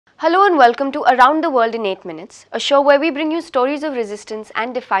Hello and welcome to Around the World in 8 Minutes, a show where we bring you stories of resistance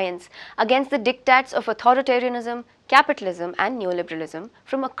and defiance against the diktats of authoritarianism, capitalism and neoliberalism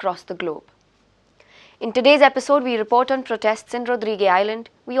from across the globe. In today's episode, we report on protests in Rodrigues Island.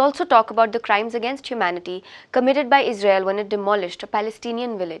 We also talk about the crimes against humanity committed by Israel when it demolished a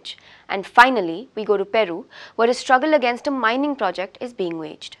Palestinian village. And finally, we go to Peru, where a struggle against a mining project is being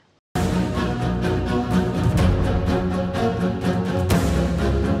waged.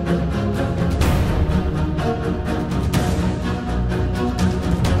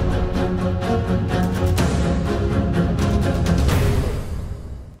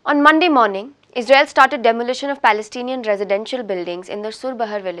 On Monday morning, Israel started demolition of Palestinian residential buildings in the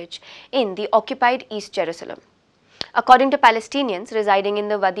Surbahar village in the occupied East Jerusalem. According to Palestinians residing in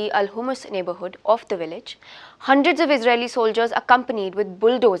the Wadi al-Hummus neighborhood of the village, hundreds of Israeli soldiers accompanied with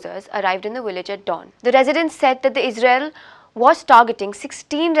bulldozers arrived in the village at dawn. The residents said that Israel was targeting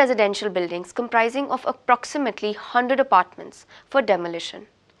 16 residential buildings comprising of approximately 100 apartments for demolition.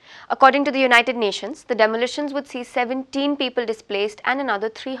 According to the United Nations, the demolitions would see 17 people displaced and another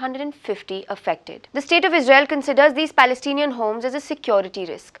 350 affected. The State of Israel considers these Palestinian homes as a security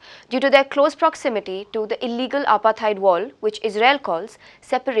risk due to their close proximity to the illegal apartheid wall, which Israel calls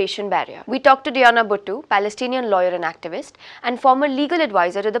separation barrier. We talked to Diana Buttu, Palestinian lawyer and activist, and former legal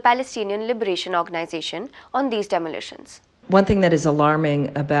advisor to the Palestinian Liberation Organization on these demolitions. One thing that is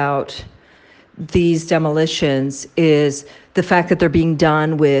alarming about these demolitions is the fact that they're being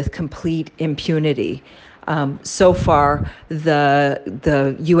done with complete impunity. So far,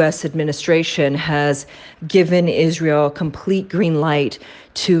 the U.S. administration has given Israel complete green light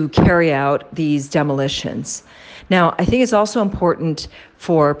to carry out these demolitions. Now, I think it's also important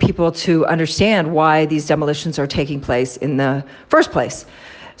for people to understand why these demolitions are taking place in the first place.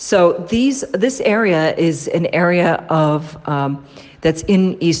 So this area is an area of that's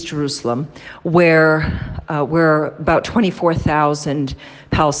in East Jerusalem, where about 24,000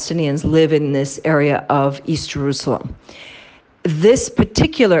 Palestinians live in this area of East Jerusalem. This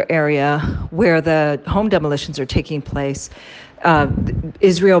particular area where the home demolitions are taking place,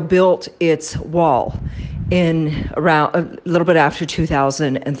 Israel built its wall in around a little bit after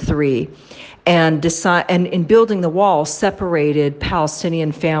 2003. And in building the wall, separated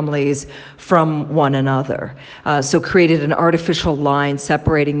Palestinian families from one another. So created an artificial line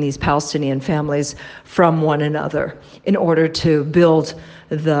separating these Palestinian families from one another in order to build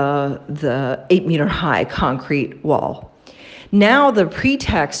the 8-meter high concrete wall. Now the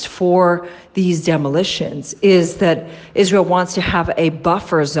pretext for these demolitions is that Israel wants to have a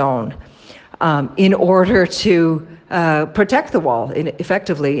buffer zone in order to protect the wall,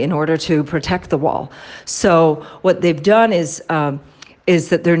 effectively, in order to protect the wall. So what they've done is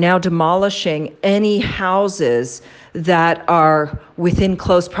that they're now demolishing any houses that are within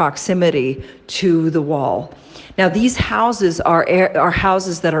close proximity to the wall. Now, these houses are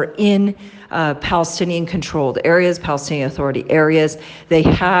houses that are in Palestinian-controlled areas, Palestinian Authority areas. They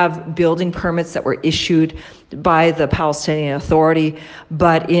have building permits that were issued by the Palestinian Authority,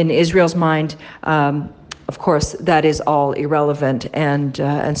 but in Israel's mind, of course, that is all irrelevant, and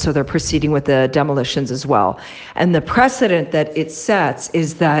so they're proceeding with the demolitions as well. And the precedent that it sets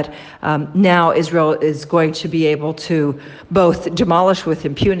is that now Israel is going to be able to both demolish with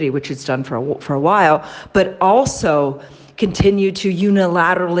impunity, which it's done for a while, but also continue to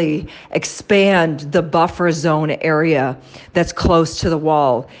unilaterally expand the buffer zone area that's close to the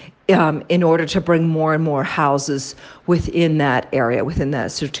wall in order to bring more and more houses within that area,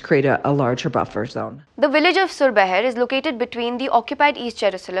 so to create a larger buffer zone. The village of Surbahar is located between the occupied East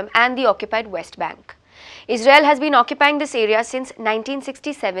Jerusalem and the occupied West Bank. Israel has been occupying this area since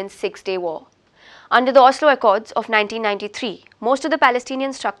 1967's Six-Day War. Under the Oslo Accords of 1993, most of the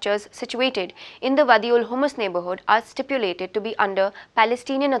Palestinian structures situated in the Wadi al-Hummus neighborhood are stipulated to be under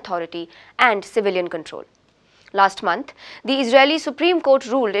Palestinian Authority and civilian control. Last month, the Israeli Supreme Court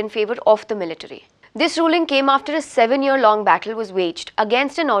ruled in favor of the military. This ruling came after a 7-year-long battle was waged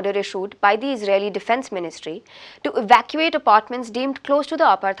against an order issued by the Israeli Defense Ministry to evacuate apartments deemed close to the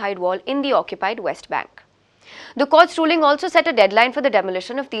apartheid wall in the occupied West Bank. The court's ruling also set a deadline for the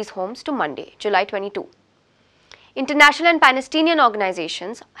demolition of these homes to Monday, July 22. International and Palestinian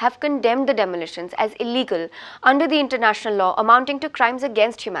organizations have condemned the demolitions as illegal under the international law amounting to crimes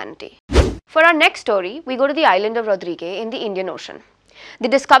against humanity. For our next story, we go to the island of Rodrigues in the Indian Ocean. The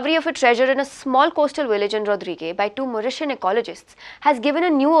discovery of a treasure in a small coastal village in Rodrigues by 2 Mauritian ecologists has given a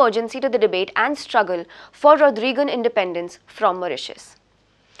new urgency to the debate and struggle for Rodriguan independence from Mauritius.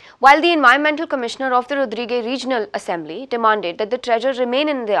 While the Environmental Commissioner of the Rodrigues Regional Assembly demanded that the treasure remain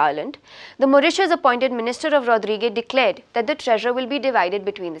in the island, the Mauritius-appointed Minister of Rodrigues declared that the treasure will be divided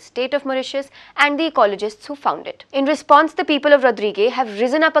between the state of Mauritius and the ecologists who found it. In response, the people of Rodrigues have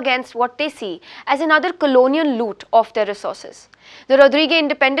risen up against what they see as another colonial loot of their resources. The Rodrigues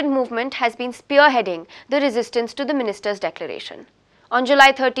independent movement has been spearheading the resistance to the minister's declaration. On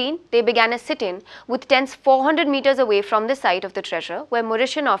July 13, they began a sit-in with tents 400 meters away from the site of the treasure, where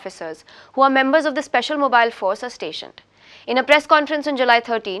Mauritian officers, who are members of the Special Mobile Force, are stationed. In a press conference on July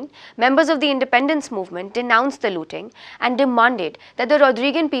 13, members of the independence movement denounced the looting and demanded that the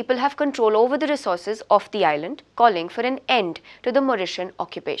Rodrigues people have control over the resources of the island, calling for an end to the Mauritian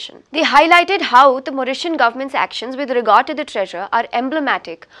occupation. They highlighted how the Mauritian government's actions with regard to the treasure are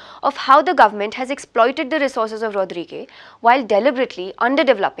emblematic of how the government has exploited the resources of Rodrigues while deliberately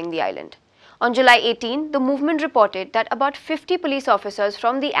underdeveloping the island. On July 18, the movement reported that about 50 police officers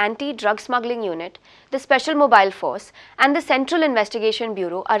from the Anti-Drug Smuggling Unit, the Special Mobile Force and the Central Investigation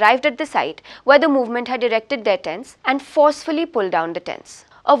Bureau arrived at the site where the movement had erected their tents and forcefully pulled down the tents.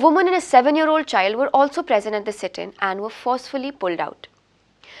 A woman and a 7-year-old child were also present at the sit-in and were forcefully pulled out.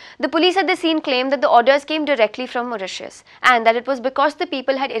 The police at the scene claimed that the orders came directly from Mauritius and that it was because the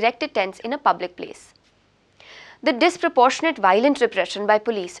people had erected tents in a public place. The disproportionate violent repression by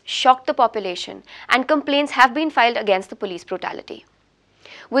police shocked the population, and complaints have been filed against the police brutality.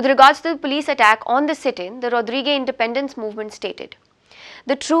 With regards to the police attack on the sit-in, the Rodrigues independence movement stated,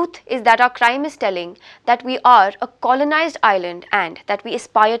 "The truth is that our crime is telling that we are a colonized island and that we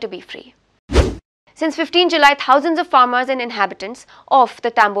aspire to be free." Since 15 July, thousands of farmers and inhabitants of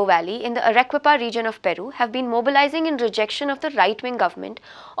the Tambo Valley in the Arequipa region of Peru have been mobilizing in rejection of the right-wing government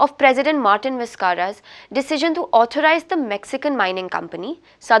of President Martin Vizcarra's decision to authorize the Mexican mining company,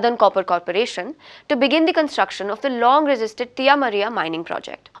 Southern Copper Corporation, to begin the construction of the long-resisted Tia Maria mining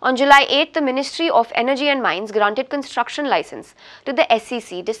project. On July 8, the Ministry of Energy and Mines granted construction license to the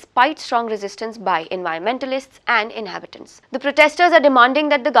SCC despite strong resistance by environmentalists and inhabitants. The protesters are demanding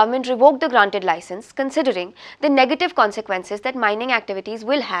that the government revoke the granted license, considering the negative consequences that mining activities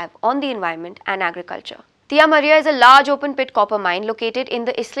will have on the environment and agriculture. Tia Maria is a large open-pit copper mine located in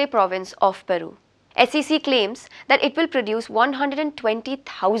the Isla province of Peru. SEC claims that it will produce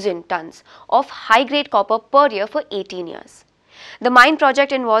 120,000 tons of high-grade copper per year for 18 years. The mine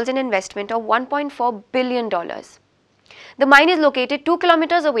project involves an investment of $1.4 billion. The mine is located 2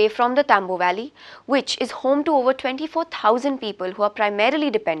 kilometers away from the Tambo Valley, which is home to over 24,000 people who are primarily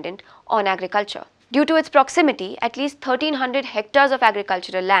dependent on agriculture. Due to its proximity, at least 1,300 hectares of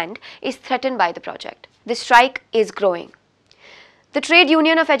agricultural land is threatened by the project. The strike is growing. The Trade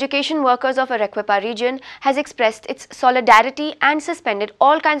Union of Education Workers of Arequipa region has expressed its solidarity and suspended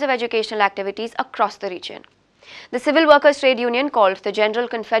all kinds of educational activities across the region. The Civil Workers Trade Union, called the General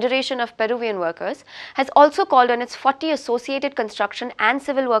Confederation of Peruvian Workers, has also called on its 40 associated construction and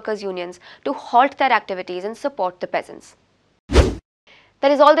civil workers unions to halt their activities and support the peasants.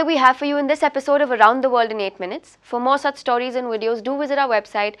 That is all that we have for you in this episode of Around the World in 8 Minutes. For more such stories and videos, do visit our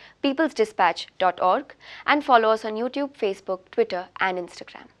website peoplesdispatch.org and follow us on YouTube, Facebook, Twitter and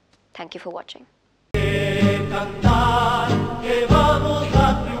Instagram. Thank you for watching.